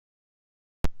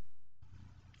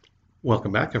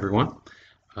Welcome back, everyone.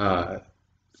 Uh,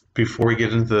 Before we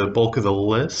get into the bulk of the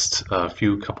list, a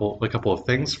couple of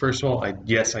things. First of all,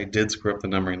 yes, I did screw up the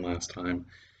numbering last time.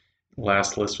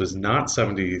 Last list was not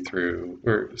 70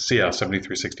 through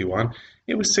 61.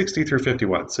 It was 60 through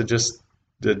 51. So just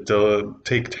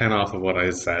take 10 off of what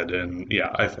I said, and yeah,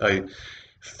 I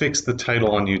fixed the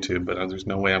title on YouTube, but there's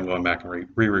no way I'm going back and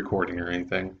re-recording or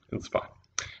anything. It's fine.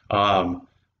 Um,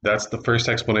 that's the first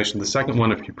explanation. The second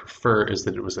one, if you prefer, is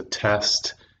that it was a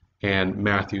test, and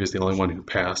Matthew is the only one who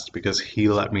passed because he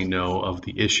let me know of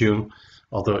the issue.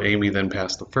 Although Amy then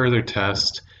passed the further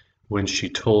test when she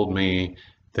told me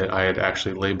that I had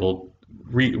actually labeled,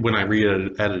 when I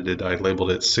re-edited, I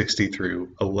labeled it 60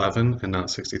 through 11 and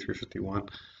not 60 through 51.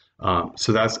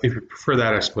 So that's, if you prefer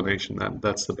that explanation,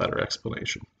 that's the better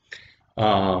explanation.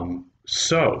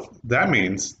 So that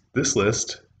means this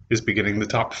list is beginning the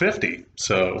top 50.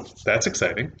 So that's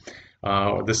exciting.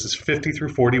 This is 50 through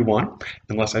 41,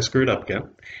 unless I screwed up again.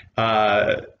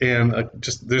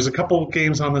 Just there's a couple of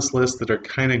games on this list that are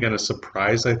kind of going to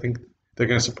surprise. I think they're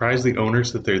going to surprise the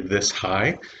owners that they're this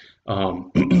high,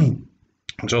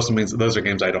 which also means that those are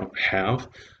games I don't have.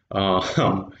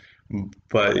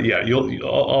 But yeah,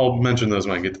 I'll mention those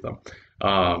when I get to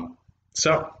them.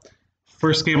 So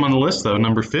first game on the list, though,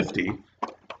 number 50,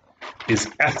 is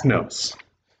Ethnos.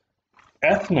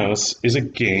 Ethnos is a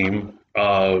game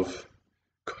of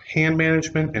hand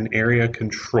management and area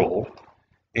control,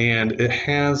 and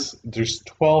there's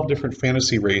 12 different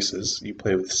fantasy races. You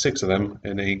play with 6 of them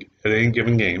at any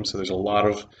given game, so there's a lot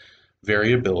of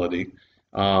variability.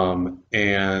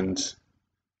 And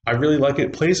I really like it.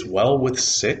 It plays well with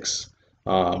 6.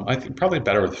 I think probably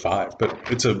better with 5, but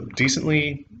it's a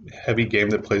decently heavy game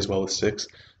that plays well with 6.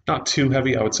 Not too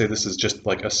heavy. I would say this is just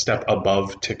like a step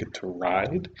above Ticket to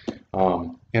Ride.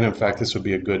 And in fact, this would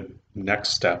be a good next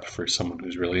step for someone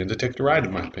who's really into Ticket to Ride,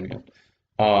 in my opinion.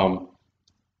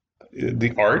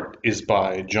 The art is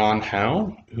by John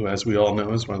Howe, who, as we all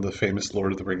know, is one of the famous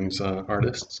Lord of the Rings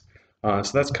artists.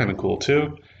 So that's kind of cool,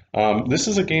 too. This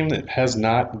is a game that has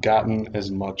not gotten as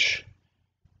much,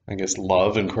 I guess,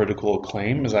 love and critical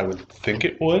acclaim as I would think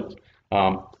it would.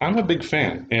 I'm a big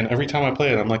fan, and every time I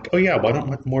play it, I'm like, oh yeah, why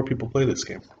don't more people play this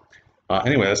game?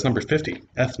 Anyway, that's number 50,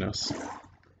 Ethnos.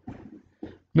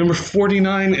 Number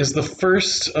 49 is the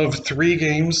first of 3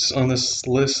 games on this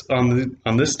list, on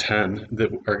this 10,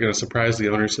 that are going to surprise the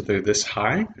owners that they're this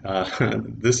high.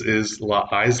 This is La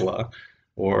Isla,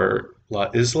 or La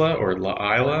Isla, or La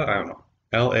Isla, I don't know.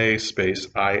 L-A space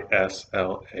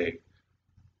I-S-L-A.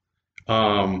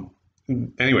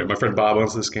 Anyway, my friend Bob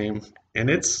owns this game, and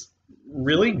it's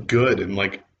really good, and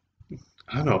like,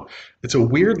 I don't know, it's a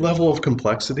weird level of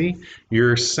complexity.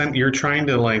 You're trying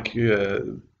to like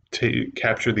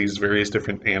capture these various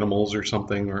different animals or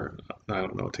something, or I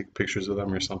don't know, take pictures of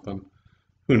them or something.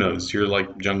 Who knows? You're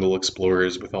like jungle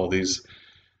explorers with all these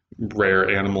rare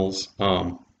animals.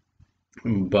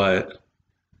 But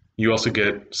you also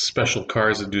get special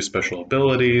cards that do special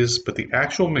abilities, but the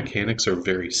actual mechanics are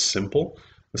very simple.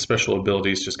 The special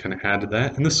abilities just kind of add to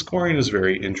that, and the scoring is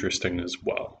very interesting as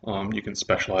well. You can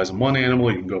specialize in one animal,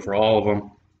 you can go for all of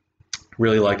them.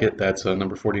 Really like it. That's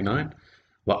number 49,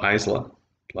 La Isla.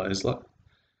 La Isla.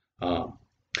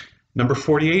 Number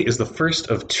 48 is the first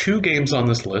of 2 games on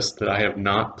this list that I have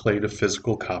not played a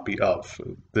physical copy of.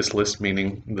 This list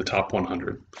meaning the top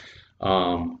 100.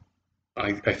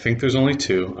 I think there's only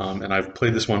 2, and I've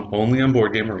played this one only on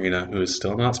Board Game Arena, who is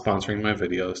still not sponsoring my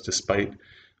videos, despite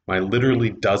my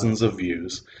literally dozens of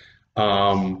views.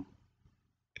 And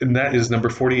that is number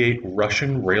 48,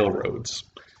 Russian Railroads.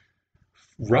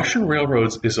 Russian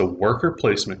Railroads is a worker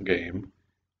placement game,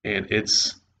 and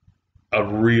it's a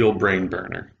real brain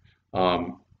burner.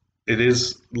 It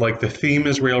is like the theme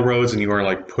is railroads, and you are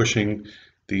like pushing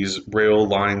these rail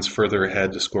lines further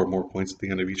ahead to score more points at the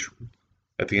end of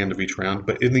each round.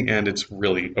 But in the end, it's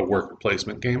really a worker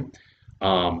placement game,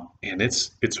 and it's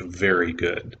very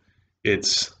good.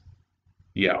 It's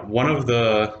one of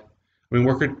the, I mean,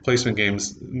 worker placement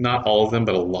games, not all of them,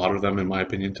 but a lot of them, in my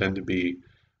opinion, tend to be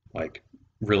like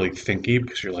really thinky,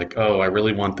 because you're like, oh, I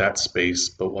really want that space,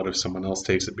 but what if someone else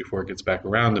takes it before it gets back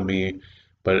around to me?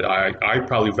 But I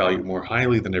probably value it more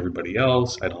highly than everybody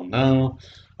else. I don't know.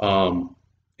 And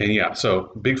yeah,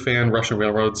 so big fan, Russian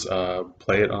Railroads.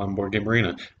 Play it on Board Game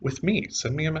Arena with me.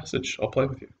 Send me a message. I'll play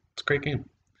with you. It's a great game.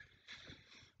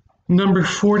 Number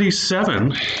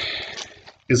 47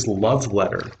 is Love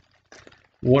Letter.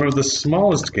 One of the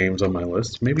smallest games on my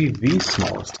list, maybe the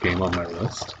smallest game on my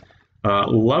list.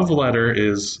 Love Letter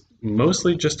is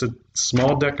mostly just a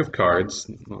small deck of cards.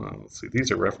 Let's see,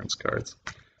 these are reference cards.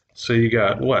 So you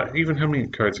got what? Even how many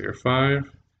cards here? 5,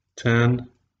 10,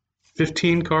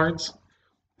 15 cards.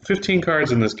 15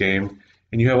 cards in this game,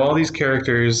 and you have all these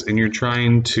characters, and you're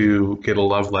trying to get a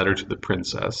love letter to the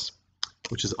princess,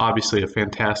 which is obviously a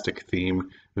fantastic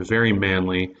theme, very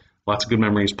manly. Lots of good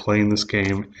memories playing this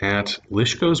game at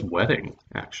Lishko's wedding,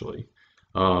 actually,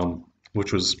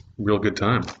 which was real good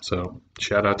time. So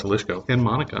shout out to Lishko and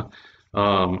Monica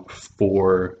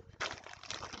for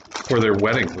their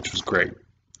wedding, which was great.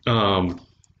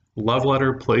 Love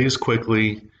letter plays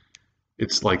quickly.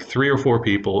 It's like 3 or 4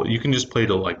 people. You can just play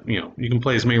to you can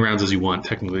play as many rounds as you want.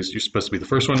 Technically, you're supposed to be the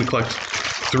first one to collect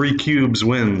 3 cubes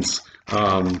wins,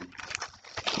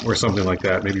 or something like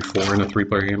that. Maybe 4 in a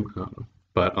 3-player game. I don't know.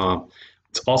 But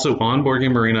it's also on Board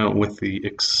Game Arena with the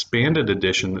expanded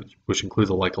edition, which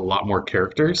includes a lot more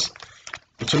characters,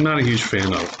 which I'm not a huge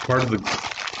fan of. Part of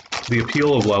the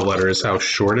appeal of Love Letter is how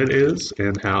short it is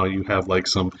and how you have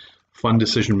some fun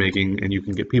decision making, and you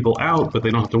can get people out, but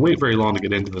they don't have to wait very long to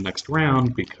get into the next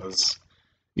round because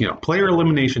player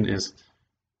elimination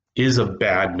is a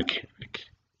bad mechanic,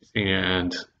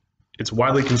 and it's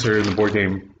widely considered in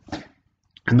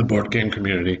the board game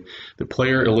community that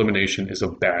player elimination is a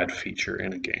bad feature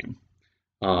in a game.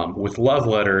 With Love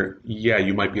Letter, yeah,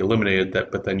 you might be eliminated,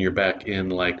 but then you're back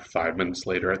in 5 minutes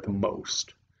later at the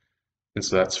most, and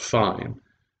so that's fine.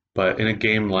 But in a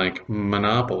game like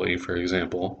Monopoly, for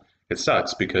example, it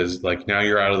sucks because now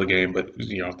you're out of the game, but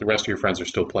the rest of your friends are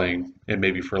still playing, and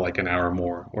maybe for an hour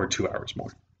more or 2 hours more.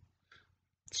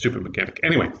 Stupid mechanic.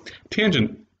 Anyway,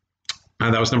 tangent.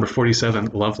 That was number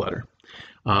 47, Love Letter.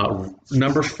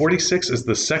 Number 46 is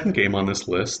the second game on this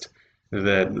list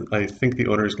that I think the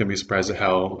owner is going to be surprised at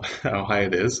how high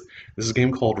it is. This is a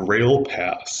game called Rail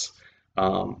Pass,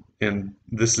 and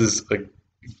this is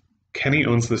Kenny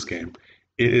owns this game.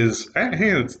 It's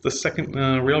the second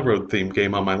railroad themed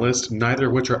game on my list, neither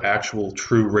of which are actual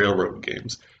true railroad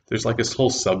games. There's this whole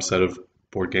subset of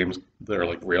board games that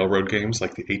are railroad games,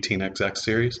 like the 18XX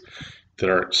series,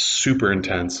 that are super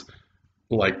intense,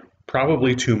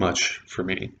 probably too much for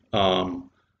me.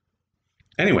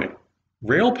 Anyway,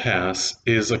 Rail Pass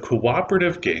is a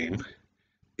cooperative game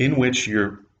in which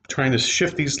you're trying to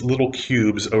shift these little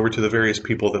cubes over to the various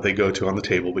people that they go to on the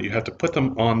table, but you have to put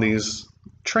them on these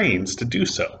trains to do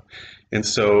so. And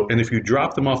if you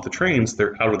drop them off the trains,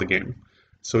 they're out of the game.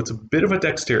 So it's a bit of a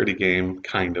dexterity game,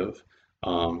 kind of,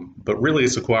 but really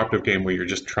it's a cooperative game where you're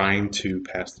just trying to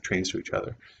pass the trains to each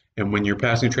other. And when you're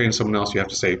passing a train to someone else, you have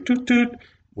to say toot toot,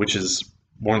 which is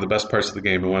one of the best parts of the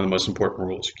game and one of the most important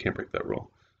rules. You can't break that rule.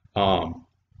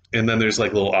 And then there's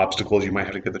little obstacles you might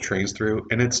have to get the trains through,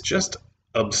 and it's just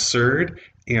absurd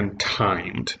and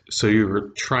timed. So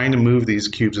you're trying to move these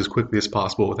cubes as quickly as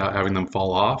possible without having them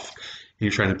fall off. And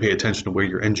you're trying to pay attention to where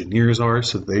your engineers are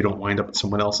so they don't wind up in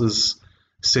someone else's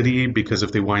city, because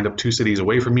if they wind up 2 cities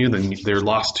away from you, then they're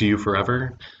lost to you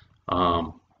forever.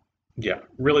 Yeah,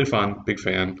 really fun, big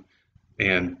fan,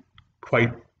 and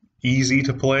quite easy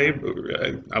to play.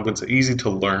 I wouldn't say easy to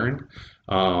learn.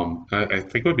 I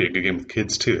think it would be a good game with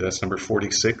kids too. That's number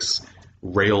 46,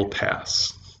 Rail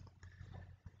Pass.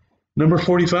 Number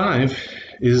 45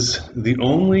 is the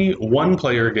only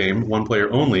one-player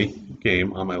only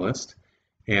game on my list,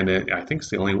 and I think it's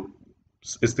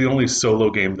the only solo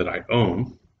game that I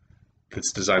own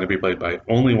that's designed to be played by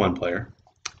only one player,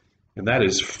 and that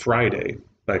is Friday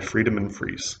by Friedemann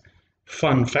Friese.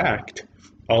 Fun fact,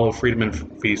 all of Friedemann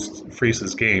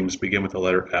Friese's games begin with the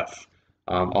letter F,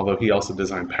 although he also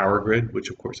designed Power Grid, which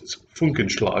of course is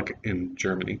Funkenschlag in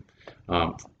Germany.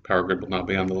 Power Grid will not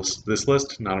be on this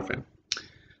list, not a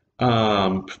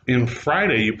fan. In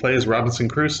Friday, you play as Robinson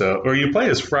Crusoe, or you play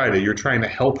as Friday. You're trying to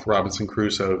help Robinson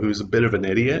Crusoe, who's a bit of an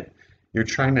idiot. You're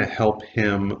trying to help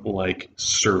him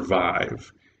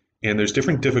survive, and there's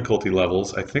different difficulty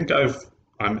levels. I think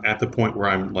I'm at the point where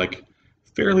I'm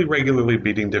fairly regularly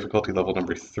beating difficulty level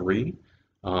number 3.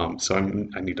 So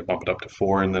I need to bump it up to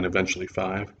 4 and then eventually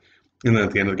 5. And then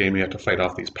at the end of the game, you have to fight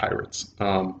off these pirates.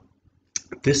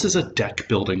 This is a deck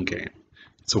building game.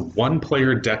 It's a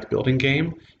one-player deck building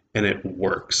game, and it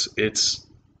works. It's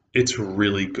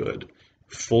really good.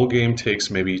 Full game takes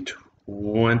maybe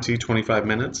 20-25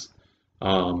 minutes.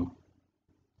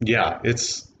 Yeah,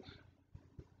 this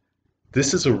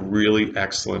is a really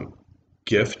excellent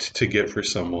gift to get for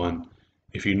someone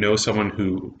if you know someone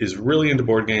who is really into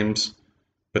board games,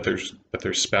 but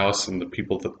their spouse and the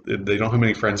people that they don't have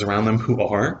many friends around them who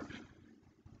are.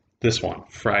 This one,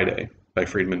 Friday by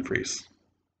Friedemann Friese.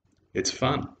 It's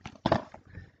fun.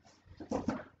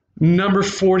 Number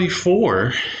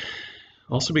 44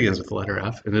 also begins with the letter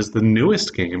F. It is the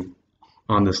newest game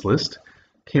on this list.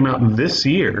 Came out this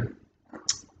year.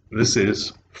 This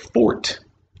is Fort.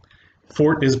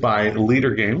 Fort is by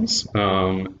Leader Games.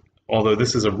 although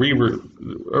this is a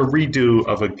redo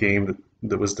of a game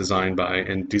that was designed by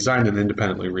and designed and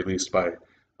independently released by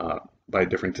a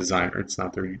different designer. It's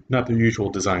not their usual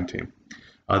design team.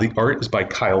 The art is by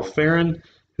Kyle Farron,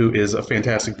 who is a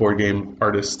fantastic board game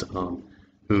artist,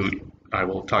 who I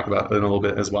will talk about in a little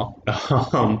bit as well.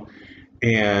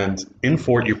 And in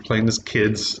Fort, you're playing as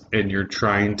kids, and you're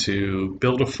trying to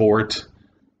build a fort,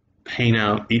 hang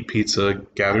out, eat pizza,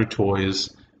 gather toys.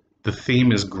 The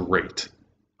theme is great.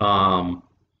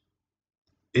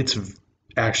 It's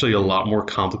actually a lot more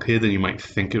complicated than you might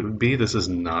think it would be. This is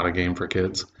not a game for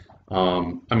kids.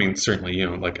 I mean, certainly,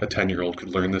 like a 10-year-old could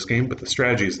learn this game, but the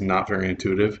strategy is not very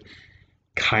intuitive.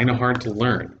 Kind of hard to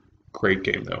learn. Great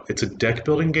game, though. It's a deck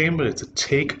building game, but it's a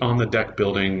take on the deck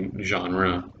building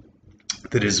genre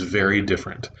that is very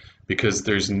different because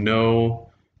there's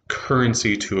no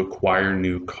currency to acquire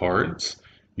new cards.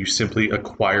 You simply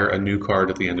acquire a new card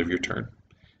at the end of your turn.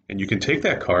 And you can take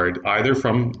that card either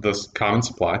from the common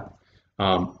supply,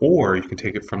 or you can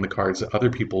take it from the cards that other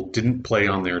people didn't play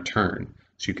on their turn.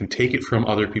 So you can take it from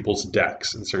other people's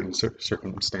decks in certain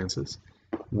circumstances,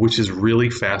 which is really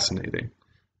fascinating.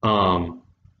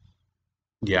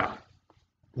 Yeah,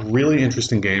 really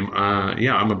interesting game.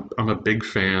 Yeah, I'm a big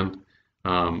fan.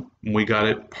 We got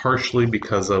it partially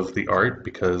because of the art,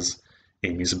 because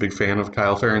Amy's a big fan of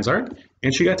Kyle Farron's art,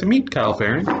 and she got to meet Kyle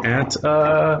Farron at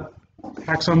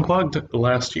PAX Unplugged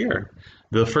last year,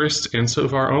 the first and so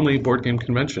far only board game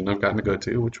convention I've gotten to go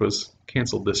to, which was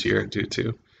canceled this year due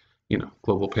to,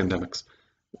 global pandemics.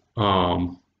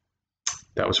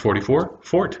 That was 44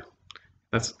 Fort.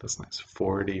 That's nice.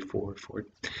 44 Fort.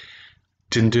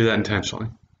 Didn't do that intentionally.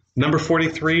 Number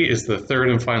 43 is the third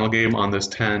and final game on this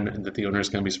 10 that the owner is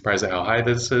going to be surprised at how high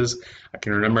this is. I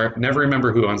can never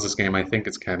remember who owns this game. I think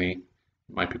it's Kenny. It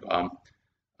might be Bob.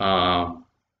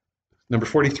 Number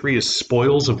 43 is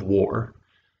Spoils of War.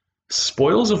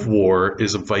 Spoils of War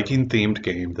is a Viking-themed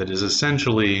game that is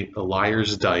essentially a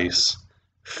Liar's Dice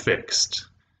fixed.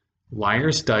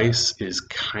 Liar's Dice is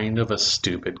kind of a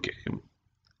stupid game.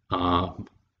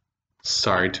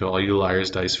 Sorry to all you Liar's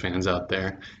Dice fans out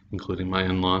there, including my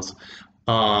in-laws.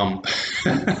 Not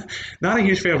a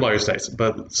huge fan of Liar's Dice,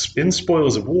 but in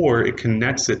Spoils of War, it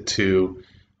connects it to,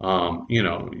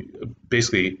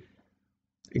 basically,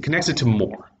 it connects it to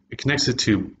more. It connects it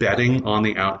to betting on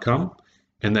the outcome,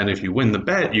 and then if you win the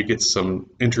bet, you get some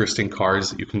interesting cards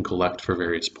that you can collect for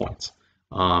various points.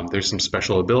 There's some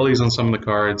special abilities on some of the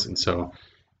cards, and so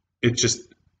it just,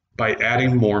 by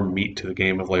adding more meat to the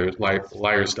game of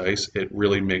Liar's Dice, it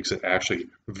really makes it actually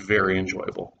very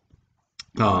enjoyable.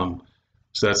 So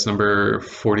that's number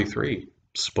 43,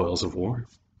 Spoils of War.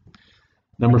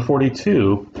 Number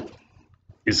 42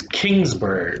 is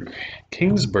Kingsburg.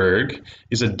 Kingsburg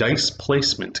is a dice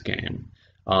placement game.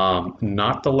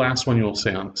 Not the last one you'll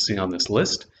see on this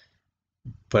list,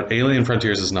 but Alien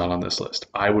Frontiers is not on this list.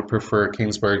 I would prefer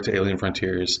Kingsburg to Alien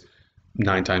Frontiers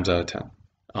 9 times out of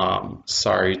 10.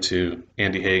 Sorry to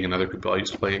Andy Haig and other people I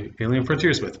used to play Alien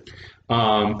Frontiers with.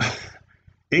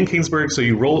 In Kingsburg, so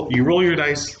you roll your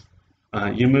dice,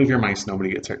 you move your mice,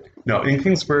 nobody gets hurt. No, in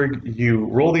Kingsburg, you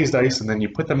roll these dice and then you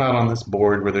put them out on this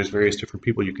board where there's various different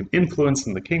people you can influence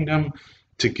in the kingdom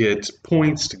to get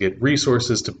points, to get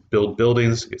resources, to build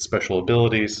buildings, to get special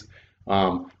abilities.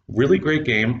 Really great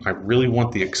game. I really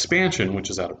want the expansion, which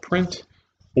is out of print,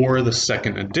 or the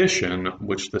second edition,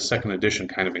 which the second edition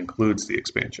kind of includes the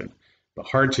expansion. But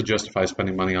hard to justify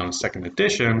spending money on a second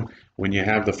edition when you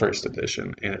have the first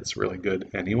edition, and it's really good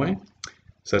anyway.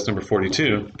 So that's number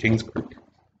 42, Kingsburg.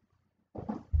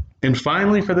 And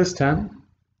finally for this 10,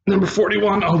 number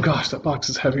 41, oh gosh, that box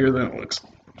is heavier than it looks.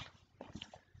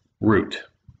 Root.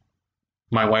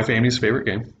 My wife Amy's favorite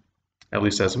game, at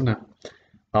least as of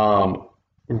now.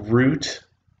 Root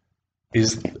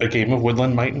is a game of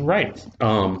woodland might and right.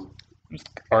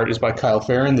 Art is by Kyle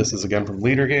Farron. This is again from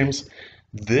Leader Games.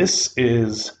 This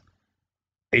is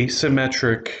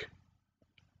asymmetric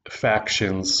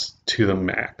factions to the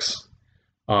max.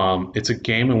 It's a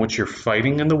game in which you're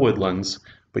fighting in the woodlands,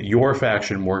 but your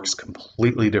faction works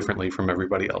completely differently from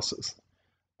everybody else's.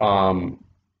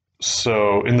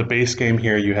 So in the base game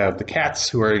here, you have the cats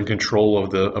who are in control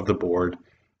of the board.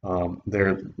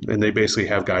 They basically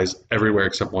have guys everywhere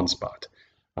except one spot.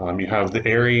 You have the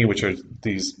Aerie, which are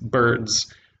these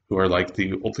birds who are like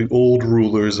the old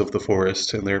rulers of the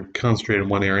forest, and they're concentrated in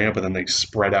one area, but then they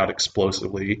spread out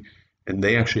explosively, and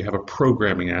they actually have a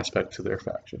programming aspect to their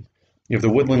faction. You have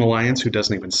the Woodland Alliance, who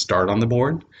doesn't even start on the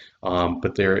board,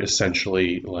 but they're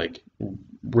essentially like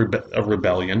a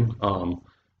rebellion,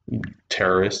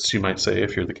 terrorists, you might say,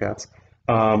 if you're the cats.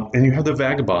 And you have the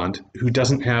Vagabond, who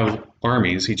doesn't have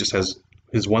armies, he just has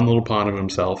his one little pawn of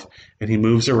himself, and he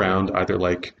moves around either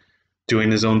like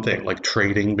doing his own thing, like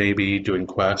trading, maybe doing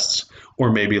quests,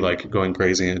 or maybe like going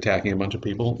crazy and attacking a bunch of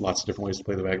people. Lots of different ways to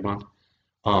play the vagabond.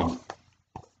 Um,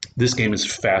 this game is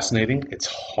fascinating. It's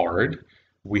hard.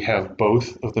 We have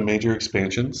both of the major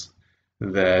expansions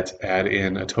that add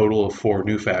in a total of 4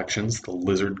 new factions: the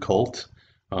Lizard Cult,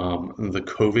 the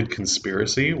COVID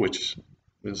Conspiracy, which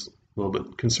is a little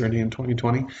bit concerning in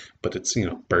 2020, but it's,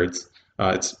 birds.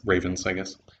 It's ravens, I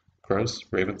guess. Crows,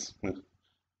 ravens. Yeah.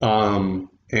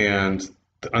 And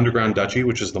the Underground Duchy,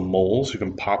 which is the moles who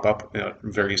can pop up at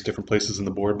various different places in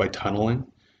the board by tunneling.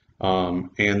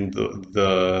 And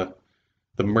the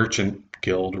Merchant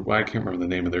Guild, or I can't remember the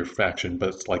name of their faction, but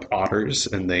it's like otters,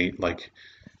 and they like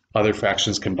other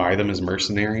factions can buy them as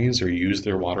mercenaries or use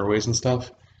their waterways and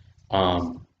stuff.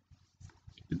 Um,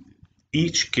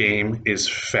 each game is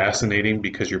fascinating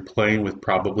because you're playing with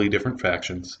probably different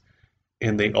factions,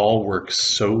 and they all work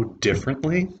so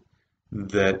differently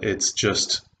that it's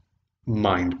just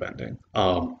mind bending.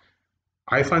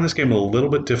 I find this game a little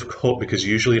bit difficult because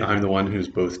usually I'm the one who's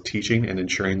both teaching and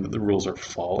ensuring that the rules are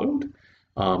followed.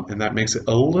 And that makes it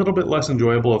a little bit less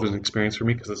enjoyable of an experience for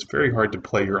me because it's very hard to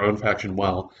play your own faction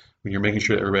well when you're making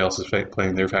sure that everybody else is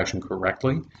playing their faction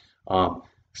correctly. Um,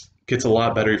 gets a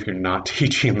lot better if you're not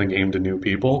teaching the game to new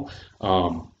people.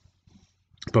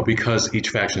 But because each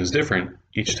faction is different,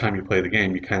 each time you play the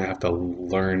game, you kind of have to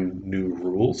learn new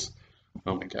rules.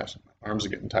 Oh my gosh, my arms are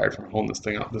getting tired from holding this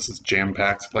thing up. This is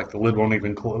jam-packed. Like the lid won't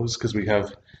even close because we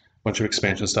have a bunch of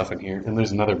expansion stuff in here. And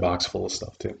there's another box full of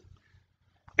stuff too.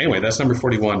 Anyway, that's number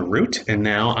 41, Root. And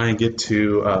now I get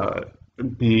to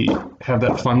have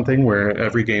that fun thing where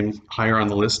every game higher on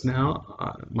the list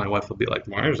now, my wife will be like,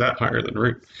 why is that higher than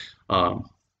Root?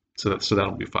 So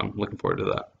that'll be fun. Looking forward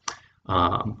to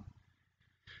that.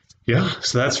 Yeah,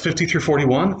 so that's 50 through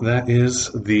 41. That is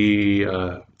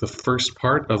the first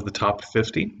part of the top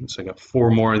 50. So I got 4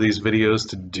 more of these videos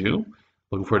to do.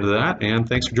 Looking forward to that, and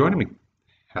thanks for joining me.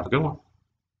 Have a good one.